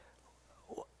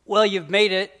Well, you've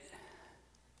made it.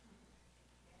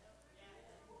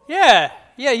 Yeah,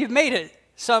 you've made it.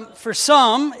 For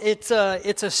some, it's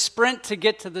a sprint to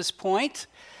get to this point.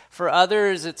 For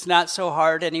others, it's not so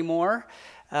hard anymore.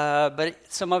 But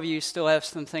some of you still have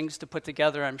some things to put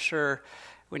together, I'm sure,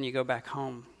 when you go back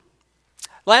home.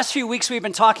 Last few weeks, we've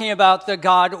been talking about the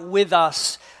God with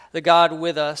us. The God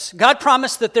with us. God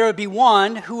promised that there would be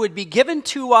one who would be given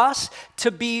to us to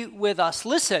be with us.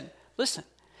 Listen.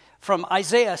 From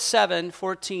Isaiah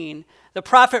 7:14, the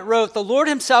prophet wrote, "The Lord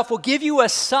himself will give you a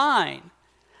sign.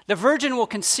 The virgin will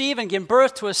conceive and give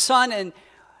birth to a son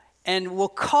and will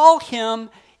call him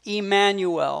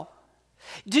Emmanuel."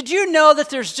 Did you know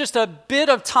that there's just a bit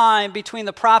of time between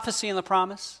the prophecy and the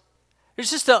promise?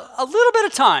 There's just a little bit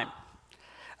of time.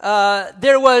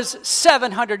 There was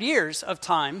 700 years of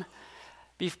time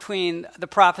between the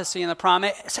prophecy and the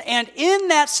promise. And in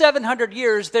that 700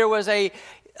 years, there was a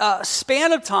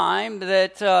span of time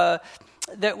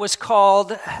that was called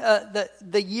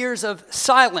the years of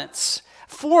silence.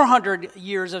 400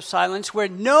 years of silence where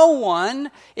no one,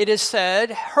 it is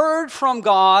said, heard from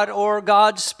God or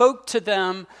God spoke to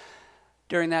them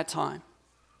during that time.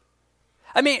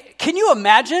 I mean, can you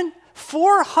imagine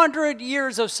 400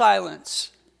 years of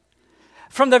silence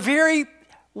from the very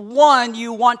one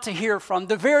you want to hear from,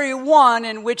 the very one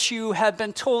in which you have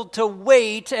been told to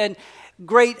wait and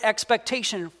great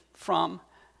expectation from?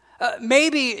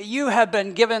 Maybe you have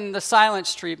been given the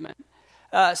silent treatment,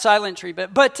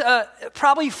 but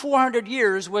probably 400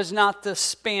 years was not the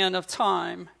span of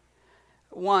time.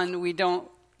 One, we don't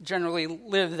generally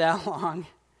live that long.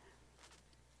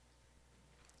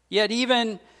 Yet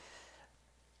even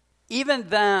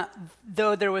that,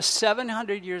 though there was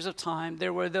 700 years of time,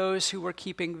 there were those who were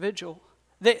keeping vigil.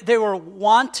 They were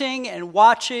wanting and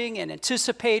watching and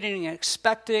anticipating and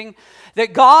expecting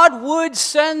that God would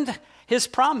send his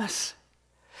promise.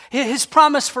 His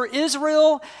promise for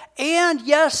Israel and,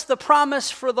 yes, the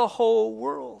promise for the whole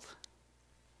world.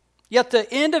 Yet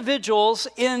the individuals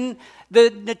in the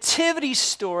nativity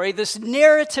story, this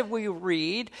narrative we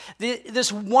read,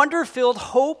 this wonder-filled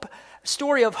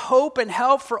story of hope and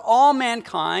help for all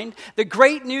mankind, the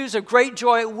great news of great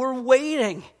joy, we're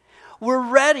waiting. We're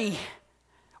ready.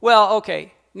 Well,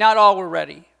 okay, not all were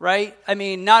ready, right? I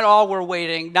mean, not all were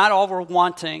waiting, not all were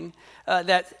wanting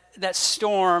that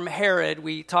storm, Herod,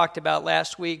 we talked about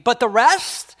last week. But the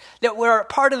rest that were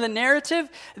part of the narrative,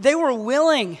 they were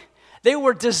willing, they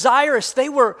were desirous, they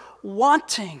were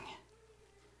wanting.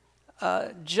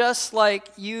 Just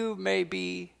like you may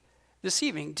be this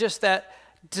evening, just that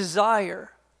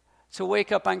desire to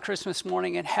wake up on Christmas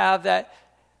morning and have that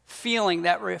feeling,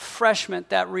 that refreshment,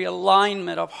 that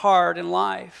realignment of heart and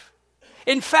life.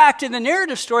 In fact, in the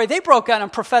narrative story, they broke out in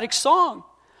prophetic song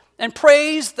and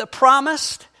praised the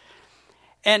promised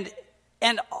and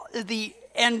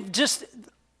just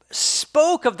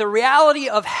spoke of the reality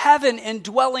of heaven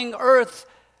indwelling earth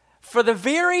for the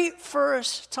very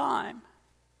first time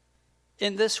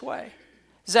in this way.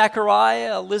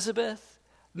 Zechariah, Elizabeth,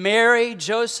 Mary,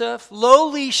 Joseph,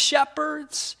 lowly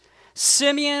shepherds,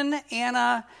 Simeon,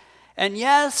 Anna, and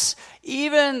yes,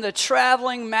 even the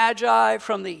traveling magi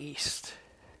from the east.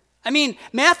 I mean,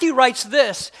 Matthew writes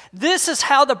this. This is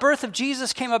how the birth of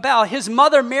Jesus came about. His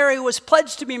mother Mary was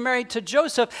pledged to be married to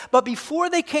Joseph, but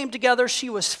before they came together, she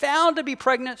was found to be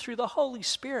pregnant through the Holy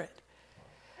Spirit.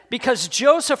 Because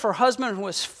Joseph, her husband,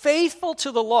 was faithful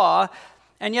to the law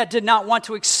and yet did not want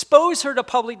to expose her to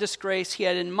public disgrace, he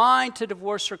had in mind to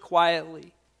divorce her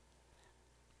quietly.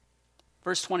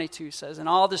 Verse 22 says, "And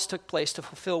all this took place to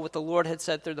fulfill what the Lord had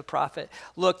said through the prophet.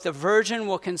 Look, the virgin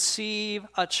will conceive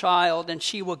a child, and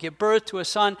she will give birth to a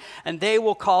son, and they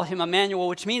will call him Emmanuel,"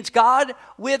 which means God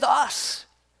with us.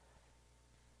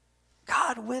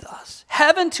 God with us.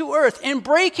 Heaven to earth, in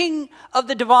breaking of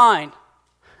the divine.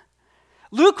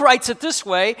 Luke writes it this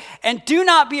way, "And do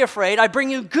not be afraid. I bring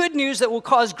you good news that will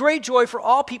cause great joy for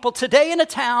all people. Today in a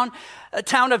town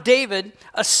of David,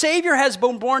 a Savior has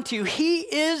been born to you. He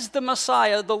is the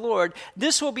Messiah, the Lord.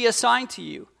 This will be a sign to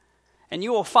you. And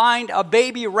you will find a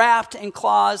baby wrapped in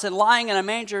cloths and lying in a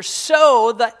manger."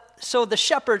 So the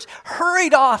shepherds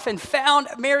hurried off and found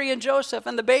Mary and Joseph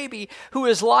and the baby who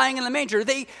is lying in the manger.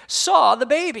 They saw the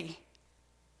baby.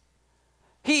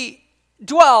 He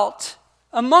dwelt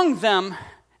among them.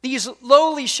 These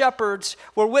lowly shepherds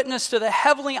were witness to the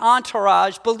heavenly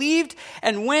entourage, believed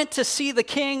and went to see the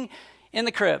king in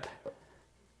the crib.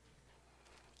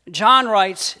 John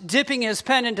writes, dipping his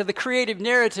pen into the creative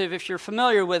narrative, if you're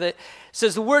familiar with it,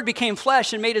 says, "The Word became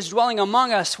flesh and made his dwelling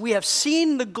among us. We have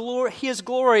seen his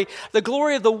glory, the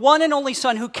glory of the one and only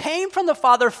Son who came from the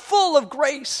Father, full of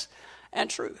grace and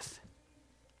truth."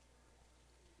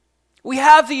 We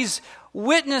have these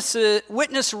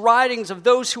witness writings of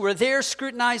those who were there,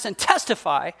 scrutinize, and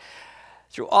testify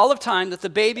through all of time that the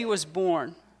baby was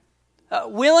born,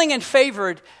 willing and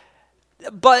favored,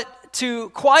 but to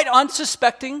quite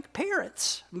unsuspecting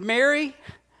parents. Mary,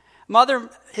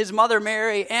 his mother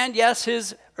Mary, and yes,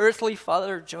 his earthly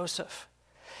father Joseph.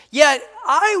 Yet,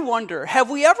 I wonder, have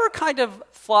we ever kind of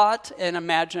thought and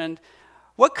imagined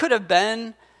what could have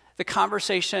been the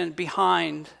conversation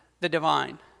behind the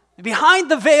divine? Behind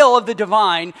the veil of the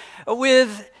divine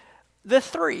with the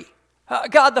three,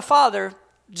 God the Father,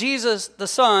 Jesus the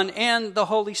Son, and the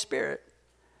Holy Spirit.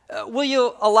 Will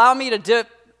you allow me to dip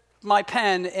my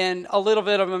pen and a little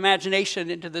bit of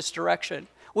imagination into this direction?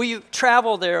 Will you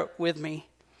travel there with me?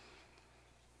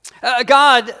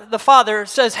 God the Father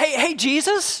says, hey,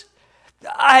 Jesus,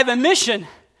 I have a mission,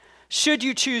 should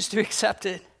you choose to accept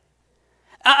it.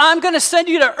 I'm going to send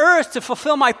you to earth to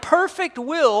fulfill my perfect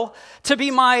will, to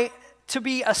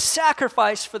be a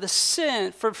sacrifice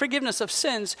for forgiveness of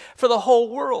sins for the whole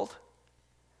world.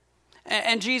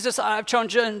 And Jesus, I've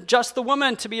chosen just the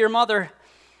woman to be your mother.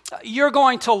 You're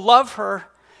going to love her.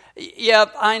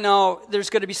 Yep, I know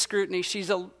there's going to be scrutiny. She's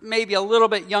maybe a little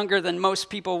bit younger than most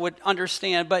people would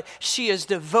understand, but she is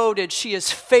devoted. She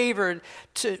is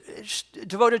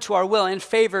devoted to our will and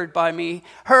favored by me.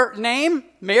 Her name,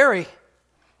 Mary.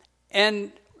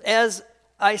 And as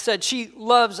I said, she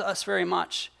loves us very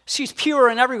much. She's pure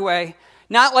in every way,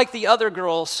 not like the other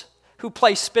girls who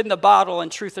play spin the bottle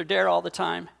and truth or dare all the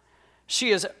time.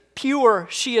 She is pure,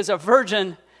 she is a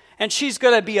virgin, and she's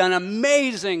going to be an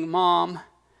amazing mom.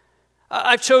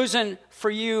 I've chosen for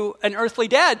you an earthly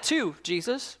dad too,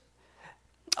 Jesus.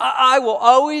 I will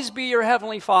always be your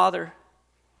heavenly father,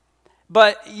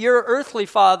 but your earthly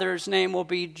father's name will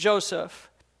be Joseph.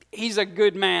 He's a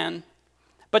good man.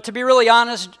 But to be really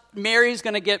honest, Mary's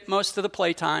going to get most of the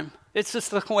playtime. It's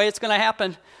just the way it's going to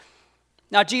happen.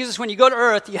 Now, Jesus, when you go to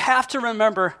earth, you have to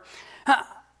remember,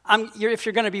 if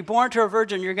you're going to be born to a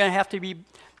virgin, you're going to have to be,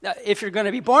 if you're going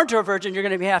to be born to a virgin, you're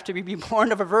going to have to be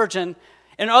born of a virgin.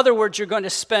 In other words, you're going to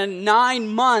spend 9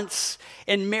 months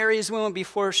in Mary's womb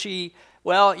before she,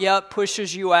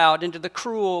 pushes you out into the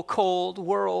cruel, cold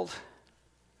world.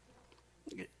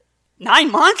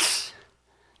 9 months?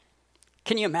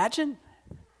 Can you imagine?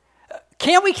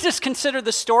 Can't we just consider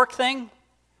the stork thing?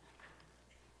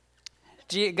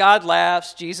 God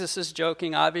laughs. Jesus is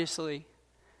joking, obviously.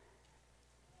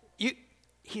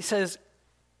 He says,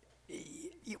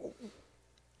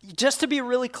 just to be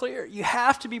really clear, you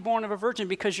have to be born of a virgin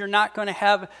because you're not going to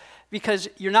have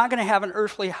an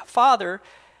earthly father,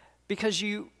 because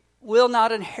you will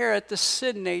not inherit the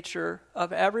sin nature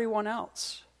of everyone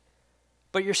else.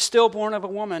 But you're still born of a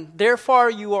woman. Therefore,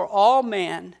 you are all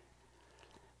man,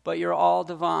 but you're all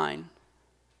divine.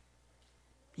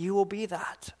 You will be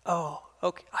that. Oh,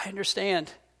 okay, I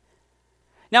understand.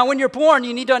 Now, when you're born,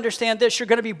 you need to understand this. You're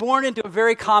going to be born into a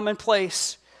very common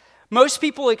place. Most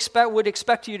people would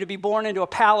expect you to be born into a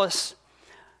palace,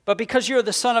 but because you're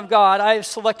the Son of God, I have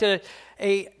selected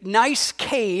a nice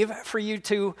cave for you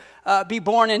to be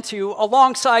born into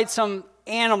alongside some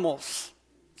animals.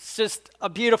 It's just a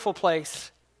beautiful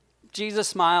place. Jesus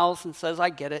smiles and says, I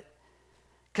get it.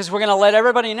 Because we're going to let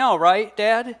everybody know, right,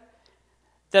 Dad?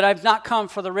 That I've not come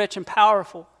for the rich and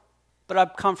powerful, but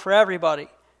I've come for everybody.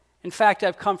 In fact,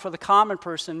 I've come for the common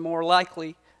person, more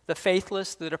likely, the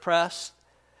faithless, the depressed,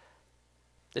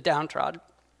 the downtrodden.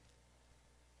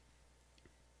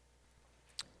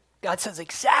 God says,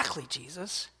 exactly,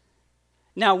 Jesus.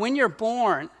 Now, when you're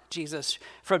born, Jesus,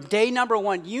 from day number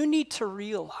 1, you need to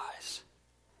realize,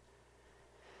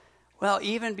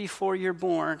 even before you're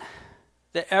born,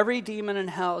 that every demon in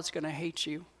hell is going to hate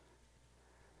you.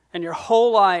 And your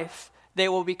whole life, they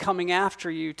will be coming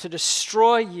after you to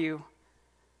destroy you.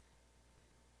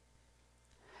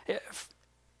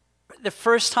 The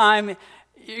first time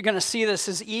you're going to see this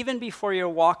is even before you're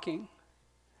walking.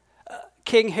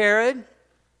 King Herod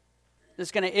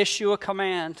is going to issue a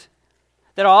command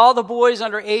that all the boys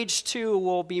under age 2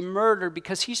 will be murdered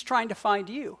because he's trying to find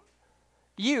you.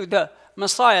 You, the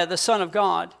Messiah, the Son of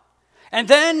God. And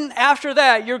then after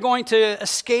that, you're going to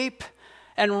escape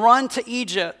and run to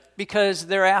Egypt because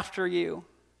they're after you.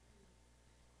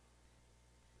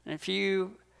 And if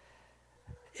you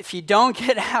don't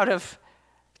get out of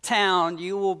town,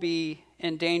 you will be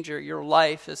in danger. Your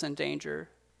life is in danger.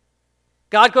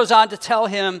 God goes on to tell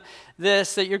him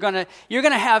this, that you're going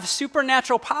to have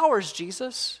supernatural powers,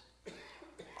 Jesus.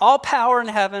 All power in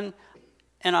heaven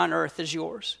and on earth is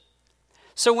yours.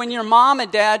 So when your mom and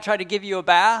dad try to give you a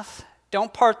bath,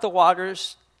 don't part the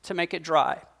waters to make it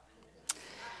dry.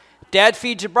 Dad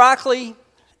feeds you broccoli,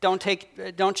 don't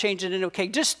change it into a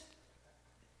cake. Just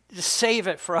Just save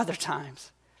it for other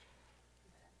times.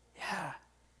 Yeah.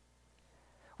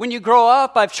 When you grow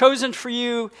up, I've chosen for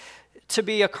you to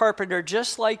be a carpenter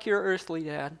just like your earthly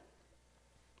dad.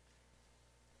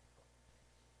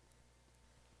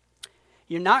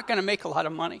 You're not going to make a lot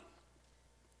of money,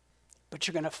 but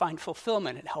you're going to find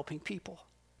fulfillment in helping people.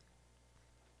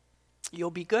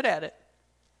 You'll be good at it.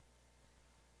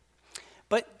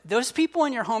 But those people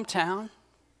in your hometown,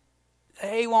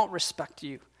 they won't respect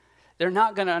you. They're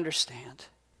not going to understand.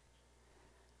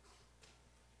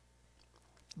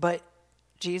 But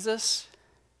Jesus,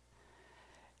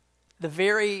 the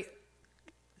very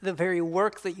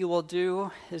work that you will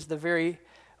do is the very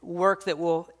work that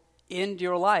will end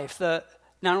your life.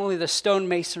 Not only the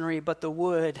stonemasonry, but the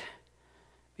wood.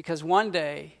 Because one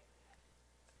day,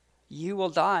 you will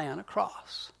die on a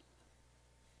cross.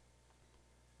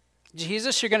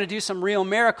 Jesus, you're going to do some real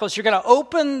miracles. You're going to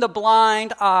open the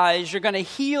blind eyes. You're going to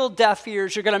heal deaf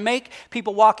ears. You're going to make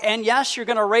people walk. And yes, you're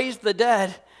going to raise the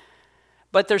dead.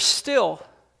 But they're still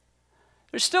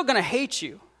going to hate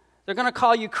you. They're going to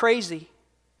call you crazy.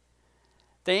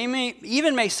 They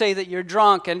may say that you're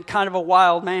drunk and kind of a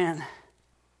wild man.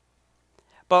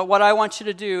 But what I want you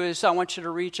to do is I want you to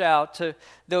reach out to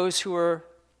those who are,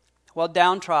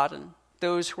 downtrodden,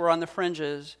 those who are on the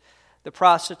fringes, the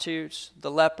prostitutes,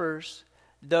 the lepers,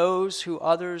 those who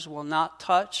others will not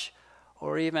touch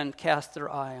or even cast their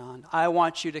eye on. I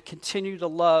want you to continue to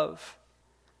love,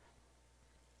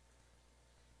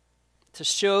 to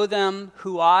show them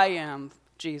who I am,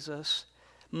 Jesus,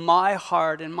 my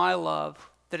heart and my love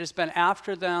that has been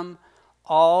after them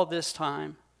all this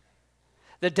time.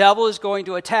 The devil is going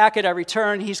to attack at every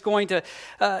turn. He's going to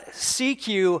seek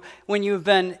you when you've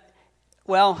been,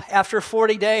 after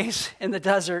 40 days in the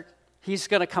desert. He's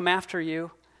going to come after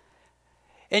you.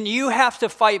 And you have to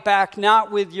fight back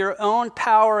not with your own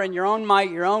power and your own might,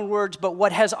 your own words, but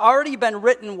what has already been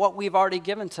written, what we've already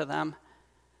given to them.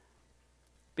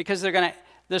 Because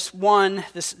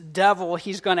this devil,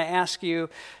 he's going to ask you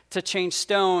to change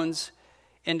stones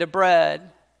into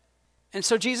bread. And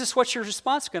so, Jesus, what's your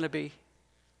response going to be?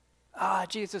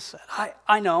 Jesus said,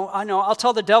 I know. I'll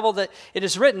tell the devil that it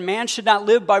is written, man should not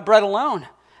live by bread alone,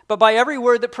 but by every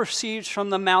word that proceeds from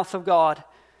the mouth of God.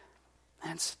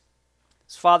 And his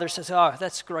father says,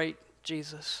 that's great,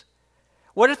 Jesus.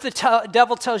 What if the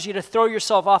devil tells you to throw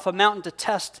yourself off a mountain to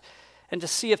test and to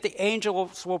see if the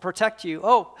angels will protect you?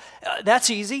 That's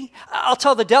easy. I'll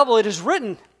tell the devil it is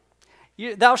written,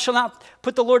 thou shalt not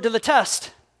put the Lord to the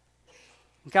test.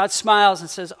 God smiles and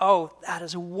says, that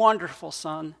is wonderful,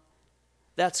 son.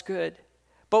 That's good.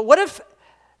 But what if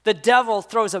the devil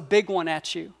throws a big one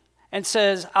at you and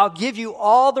says, I'll give you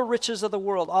all the riches of the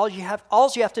world. All you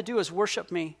have to do is worship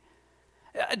me.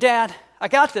 Dad, I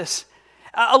got this.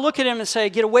 I'll look at him and say,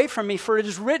 get away from me, for it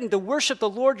is written to worship the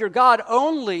Lord your God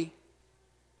only.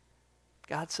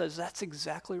 God says, that's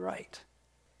exactly right.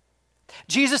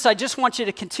 Jesus, I just want you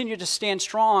to continue to stand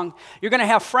strong. You're going to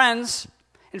have friends.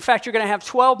 In fact, you're going to have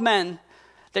 12 men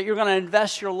that you're going to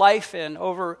invest your life in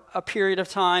over a period of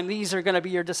time. These are going to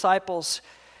be your disciples.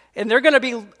 And they're going to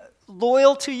be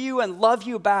loyal to you and love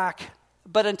you back,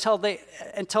 but until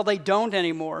they don't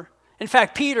anymore. In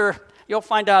fact, Peter, you'll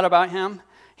find out about him.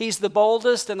 He's the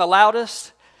boldest and the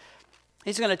loudest.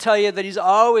 He's going to tell you that he's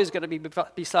always going to be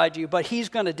beside you, but he's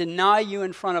going to deny you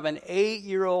in front of an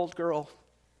 8-year-old girl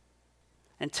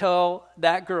and tell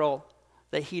that girl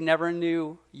that he never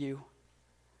knew you.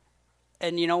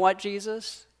 And you know what,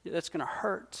 Jesus? That's going to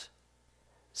hurt.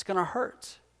 It's going to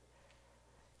hurt.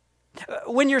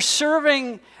 When you're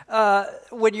serving,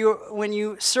 when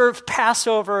you serve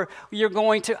Passover, you're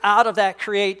going to, out of that,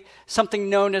 create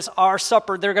something known as our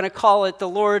supper. They're going to call it the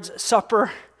Lord's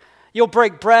Supper. You'll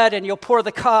break bread and you'll pour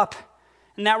the cup,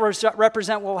 and that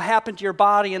represent what will happen to your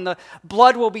body, and the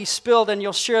blood will be spilled, and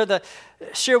you'll share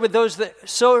with those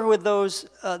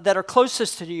that are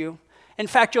closest to you. In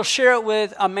fact, you'll share it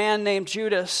with a man named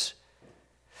Judas,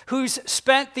 who's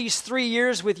spent these 3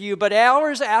 years with you, but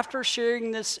hours after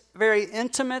sharing this very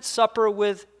intimate supper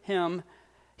with him,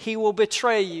 he will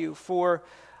betray you for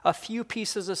a few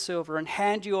pieces of silver and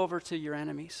hand you over to your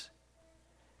enemies.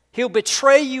 He'll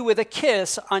betray you with a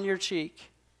kiss on your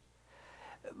cheek.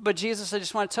 But Jesus, I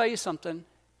just want to tell you something.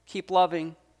 Keep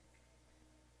loving.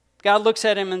 God looks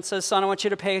at him and says, son, I want you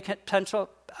to pay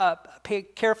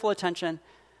careful attention.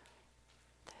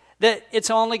 That it's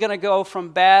only going to go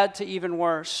from bad to even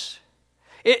worse.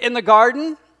 In the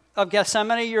Garden of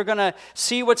Gethsemane, you're going to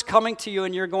see what's coming to you,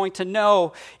 and you're going to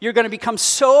know. You're going to become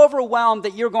so overwhelmed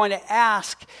that you're going to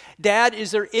ask, Dad, is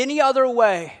there any other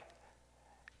way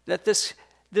that this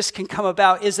can come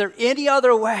about? Is there any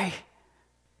other way?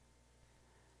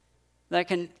 that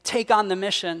can take on the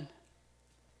mission.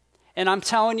 And I'm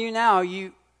telling you now,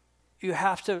 you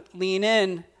have to lean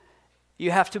in.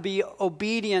 You have to be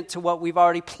obedient to what we've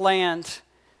already planned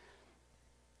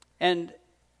and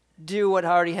do what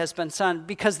already has been done.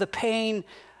 Because of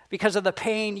the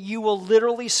pain, you will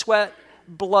literally sweat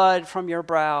blood from your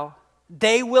brow.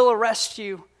 They will arrest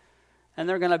you, and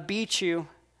they're going to beat you.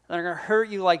 They're going to hurt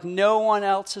you like no one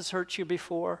else has hurt you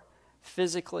before,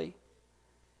 physically.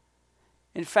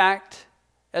 In fact,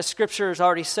 as Scripture has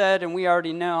already said, and we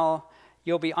already know,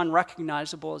 you'll be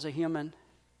unrecognizable as a human.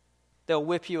 They'll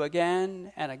whip you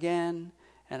again and again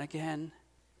and again.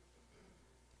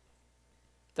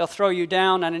 They'll throw you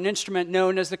down on an instrument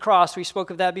known as the cross. We spoke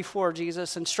of that before,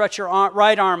 Jesus. And stretch your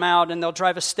right arm out, and they'll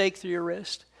drive a stake through your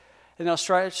wrist. And they'll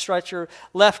stretch your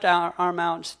left arm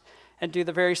out and do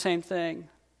the very same thing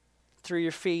through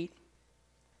your feet.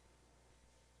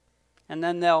 And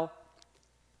then they'll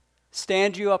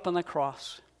stand you up on the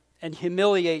cross and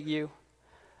humiliate you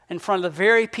in front of the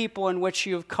very people in which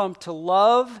you have come to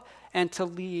love and to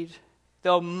lead.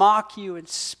 They'll mock you and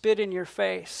spit in your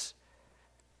face.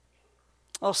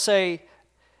 They'll say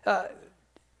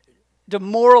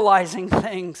demoralizing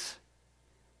things.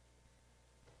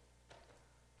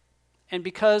 And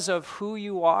because of who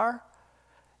you are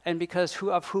and because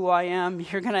of who I am,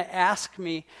 you're going to ask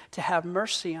me to have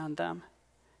mercy on them,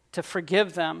 to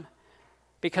forgive them,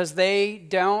 because they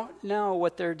don't know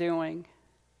what they're doing.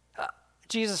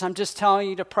 Jesus, I'm just telling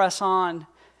you to press on.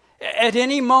 At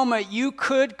any moment, you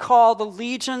could call the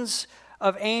legions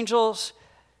of angels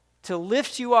to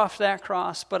lift you off that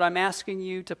cross, but I'm asking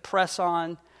you to press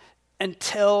on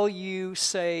until you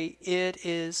say, it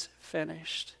is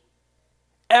finished.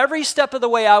 Every step of the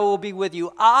way, I will be with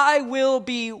you. I will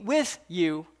be with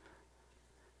you.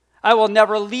 I will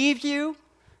never leave you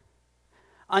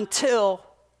until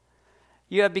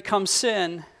you have become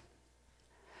sin,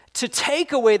 to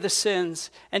take away the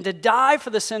sins and to die for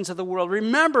the sins of the world.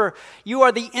 Remember, you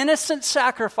are the innocent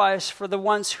sacrifice for the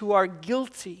ones who are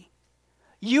guilty.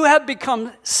 You have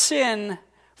become sin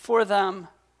for them.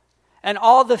 And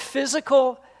all the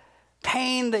physical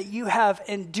pain that you have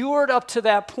endured up to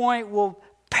that point will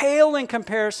pale in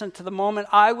comparison to the moment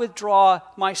I withdraw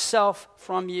myself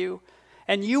from you.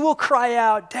 And you will cry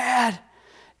out, Dad,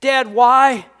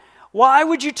 why? Why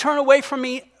would you turn away from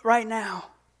me right now?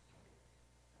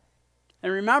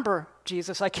 And remember,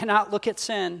 Jesus, I cannot look at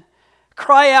sin.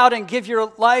 Cry out and give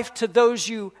your life to those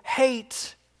you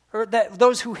hate, or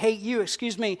those who hate you,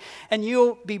 and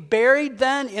you'll be buried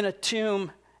then in a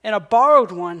tomb, in a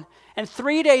borrowed one. And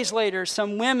 3 days later,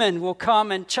 some women will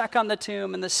come and check on the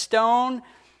tomb, and the stone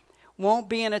won't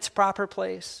be in its proper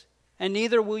place. And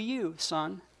neither will you,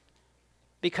 son,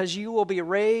 because you will be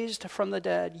raised from the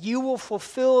dead. You will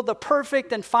fulfill the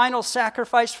perfect and final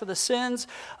sacrifice for the sins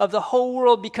of the whole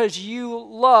world because you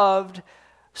loved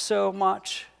so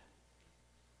much.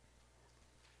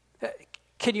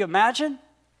 Can you imagine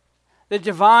the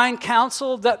divine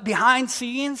counsel that behind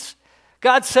scenes?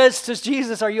 God says to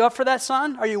Jesus, are you up for that,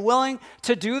 son? Are you willing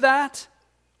to do that?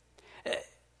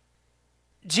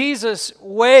 Jesus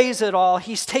weighs it all.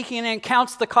 He's taking it in,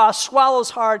 counts the cost,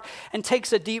 swallows hard, and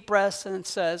takes a deep breath and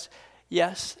says,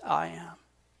 yes, I am.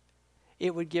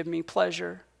 It would give me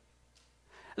pleasure.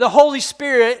 The Holy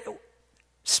Spirit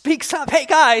speaks up. Hey,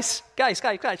 guys.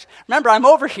 Remember, I'm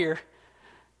over here.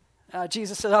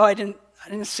 Jesus said, I didn't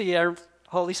see you,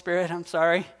 Holy Spirit. I'm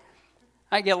sorry.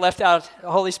 I get left out. The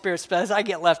Holy Spirit says, I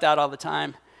get left out all the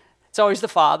time. It's always the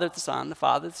Father, the Son, the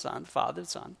Father, the Son, the Father, the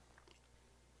Son.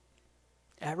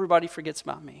 Everybody forgets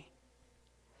about me.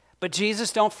 But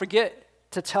Jesus, don't forget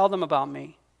to tell them about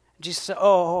me. Jesus said,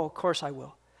 oh, of course I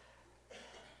will.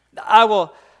 I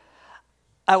will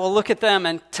look at them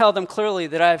and tell them clearly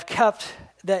that I've kept,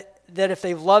 that if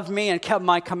they've loved me and kept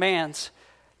my commands,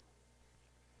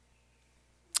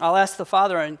 I'll ask the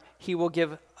Father and he will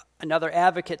give another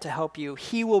advocate to help you.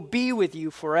 He will be with you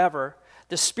forever.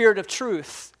 The Spirit of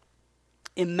truth,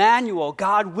 Emmanuel,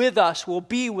 God with us, will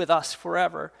be with us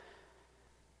forever.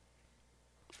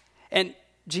 And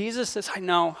Jesus says, I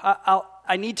know,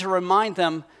 I need to remind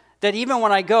them that even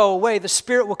when I go away, the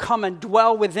Spirit will come and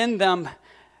dwell within them.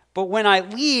 But when I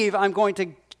leave, I'm going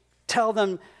to tell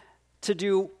them to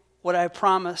do what I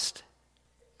promised,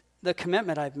 the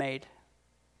commitment I've made.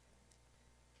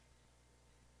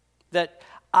 That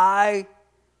I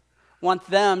want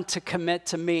them to commit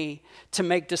to me, to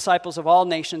make disciples of all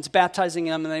nations, baptizing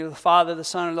them in the name of the Father, the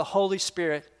Son, and the Holy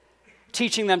Spirit,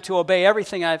 teaching them to obey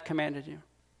everything I've commanded you.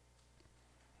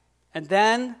 And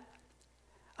then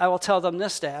I will tell them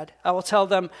this, Dad. I will tell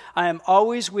them I am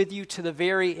always with you to the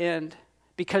very end,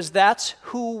 because that's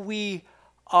who we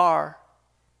are.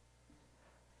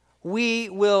 We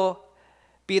will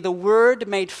be the Word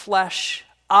made flesh.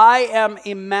 I am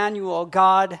Emmanuel,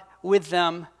 God with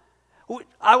them.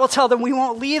 I will tell them we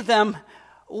won't leave them.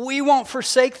 We won't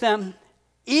forsake them.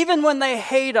 Even when they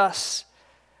hate us,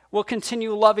 we'll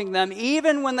continue loving them.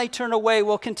 Even when they turn away,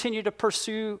 we'll continue to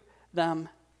pursue them.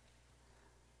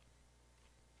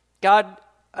 God,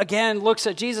 again, looks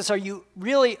at Jesus. Are you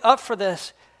really up for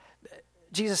this?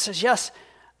 Jesus says, yes,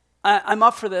 I'm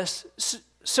up for this.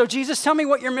 So Jesus, tell me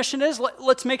what your mission is.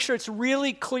 Let's make sure it's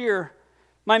really clear.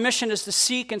 My mission is to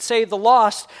seek and save the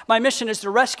lost. My mission is to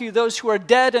rescue those who are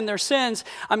dead in their sins.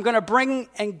 I'm going to bring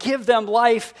and give them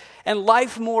life and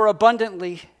life more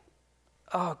abundantly.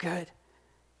 Oh, good.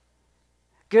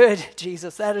 Good,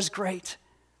 Jesus. That is great.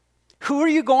 Who are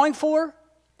you going for?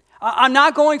 I'm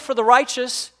not going for the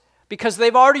righteous because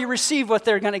they've already received what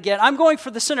they're going to get. I'm going for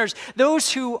the sinners.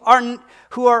 Those who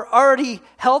are already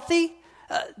healthy,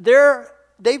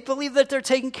 they believe that they're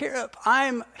taken care of.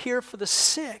 I'm here for the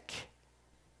sick.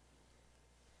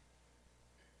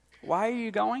 Why are you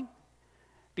going?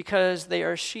 Because they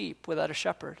are sheep without a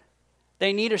shepherd.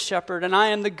 They need a shepherd, and I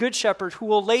am the good shepherd who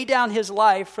will lay down his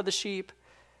life for the sheep.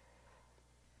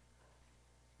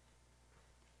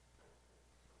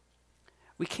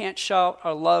 We can't shout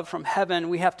our love from heaven.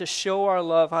 We have to show our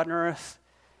love on earth.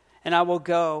 And I will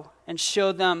go and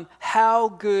show them how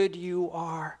good you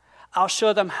are. I'll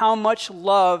show them how much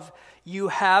love you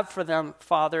have for them,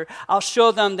 Father. I'll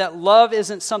show them that love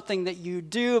isn't something that you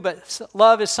do, but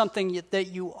love is something that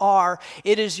you are.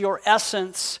 It is your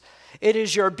essence. It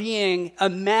is your being,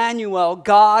 Emmanuel,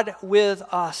 God with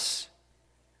us.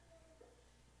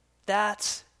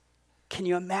 Can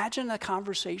you imagine the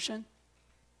conversation?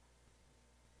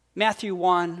 Matthew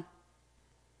 1,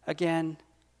 again,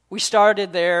 we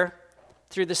started there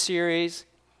through the series.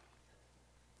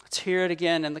 Let's hear it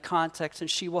again in the context. And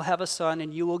she will have a son,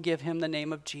 and you will give him the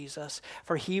name of Jesus,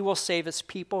 for he will save his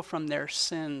people from their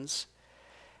sins.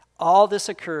 All this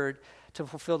occurred to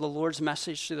fulfill the Lord's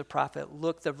message through the prophet.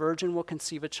 Look, the virgin will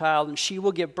conceive a child, and she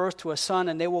will give birth to a son,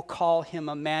 and they will call him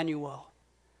Emmanuel,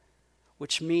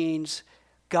 which means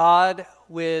God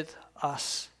with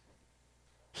us.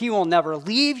 He will never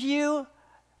leave you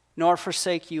nor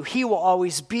forsake you. He will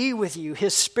always be with you.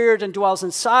 His Spirit indwells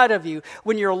inside of you.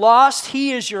 When you're lost,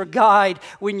 He is your guide.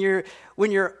 When you're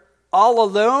all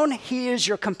alone, He is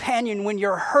your companion. When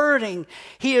you're hurting,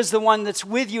 He is the one that's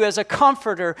with you as a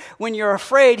comforter. When you're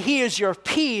afraid, He is your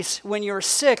peace. When you're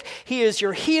sick, He is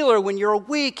your healer. When you're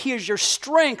weak, He is your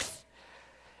strength.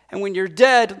 And when you're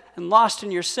dead and lost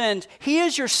in your sins, He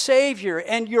is your Savior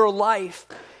and your life.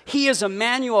 He is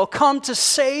Emmanuel, come to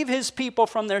save His people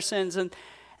from their sins. And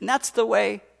that's the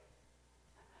way.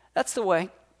 That's the way.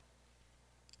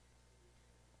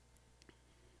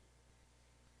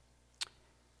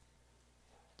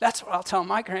 That's what I'll tell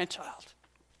my grandchild.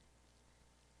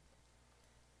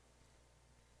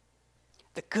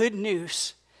 The good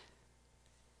news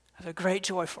of a great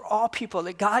joy for all people,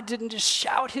 that God didn't just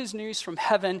shout His news from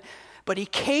heaven, but He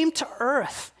came to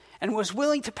earth and was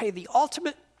willing to pay the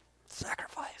ultimate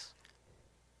sacrifice.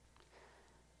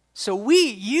 So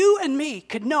you and me,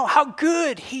 could know how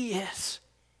good He is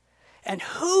and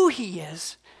who He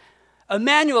is.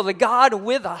 Emmanuel, the God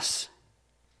with us.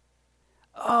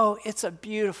 Oh, it's a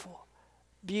beautiful,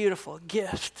 beautiful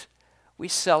gift. We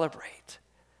celebrate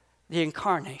the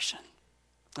incarnation.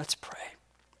 Let's pray.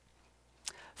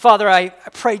 Father, I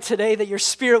pray today that your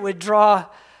Spirit would draw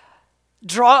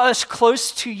us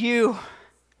close to you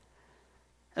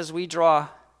as we draw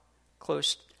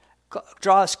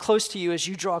us close to you as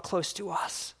you draw close to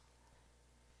us.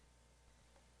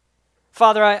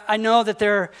 Father, I know that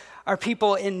there are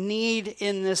people in need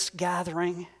in this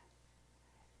gathering.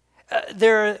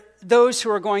 There are those who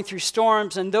are going through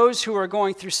storms and those who are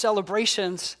going through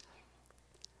celebrations.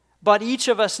 But each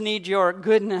of us need your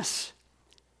goodness.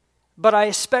 But I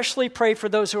especially pray for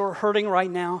those who are hurting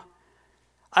right now.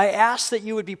 I ask that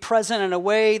you would be present in a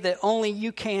way that only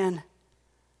you can.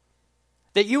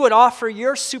 That you would offer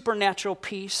your supernatural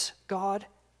peace, God,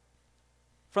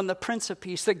 from the Prince of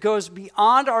Peace that goes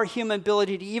beyond our human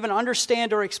ability to even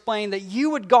understand or explain, that you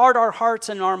would guard our hearts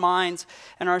and our minds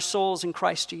and our souls in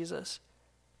Christ Jesus.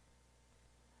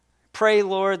 Pray,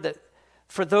 Lord, that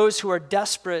for those who are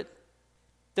desperate,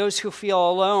 those who feel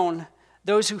alone,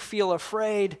 those who feel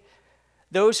afraid,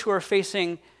 those who are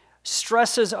facing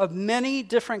stresses of many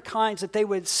different kinds, that they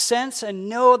would sense and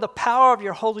know the power of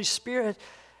your Holy Spirit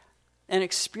and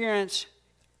experience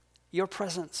your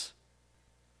presence.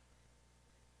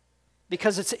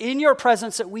 Because it's in your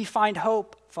presence that we find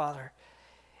hope, Father.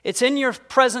 It's in your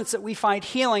presence that we find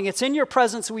healing. It's in your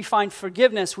presence that we find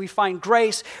forgiveness. We find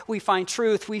grace. We find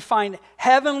truth. We find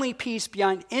heavenly peace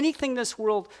beyond anything this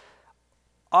world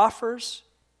offers.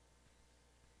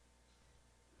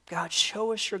 God,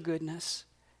 show us your goodness.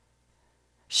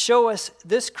 Show us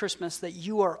this Christmas that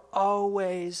you are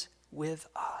always with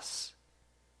us.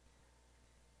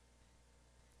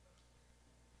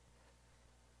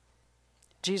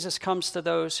 Jesus comes to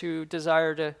those who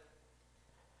desire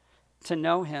to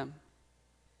know him.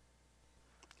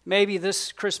 Maybe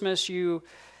this Christmas you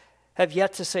have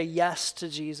yet to say yes to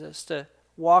Jesus, to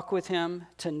walk with him,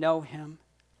 to know him,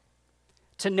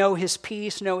 to know his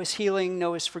peace, know his healing,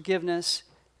 know his forgiveness.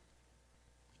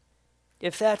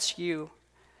 If that's you,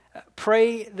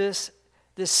 pray this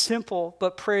simple,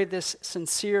 but pray this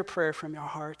sincere prayer from your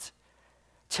heart,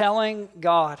 telling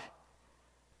God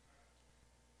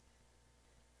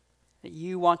that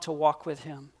you want to walk with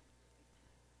him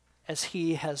as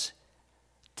he has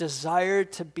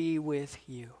desired to be with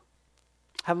you.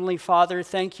 Heavenly Father,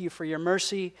 thank you for your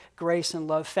mercy, grace, and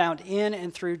love found in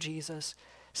and through Jesus.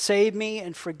 Save me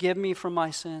and forgive me from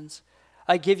my sins.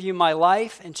 I give you my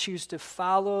life and choose to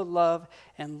follow, love,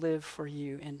 and live for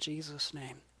you in Jesus'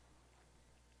 name.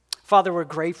 Father, we're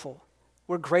grateful.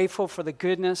 We're grateful for the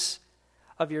goodness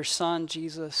of your Son,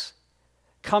 Jesus.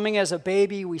 Coming as a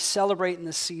baby, we celebrate in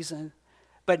this season,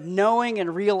 but knowing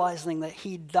and realizing that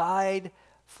he died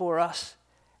for us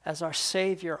as our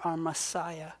Savior, our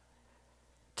Messiah,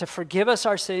 to forgive us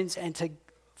our sins and to,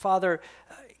 Father,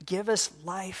 give us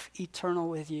life eternal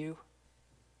with you.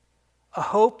 A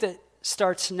hope that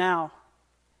starts now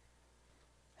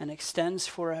and extends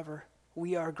forever.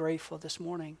 We are grateful this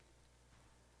morning.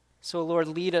 So, Lord,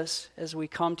 lead us as we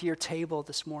come to your table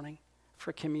this morning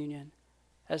for communion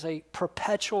as a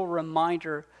perpetual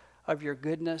reminder of your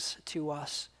goodness to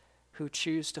us who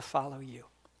choose to follow you.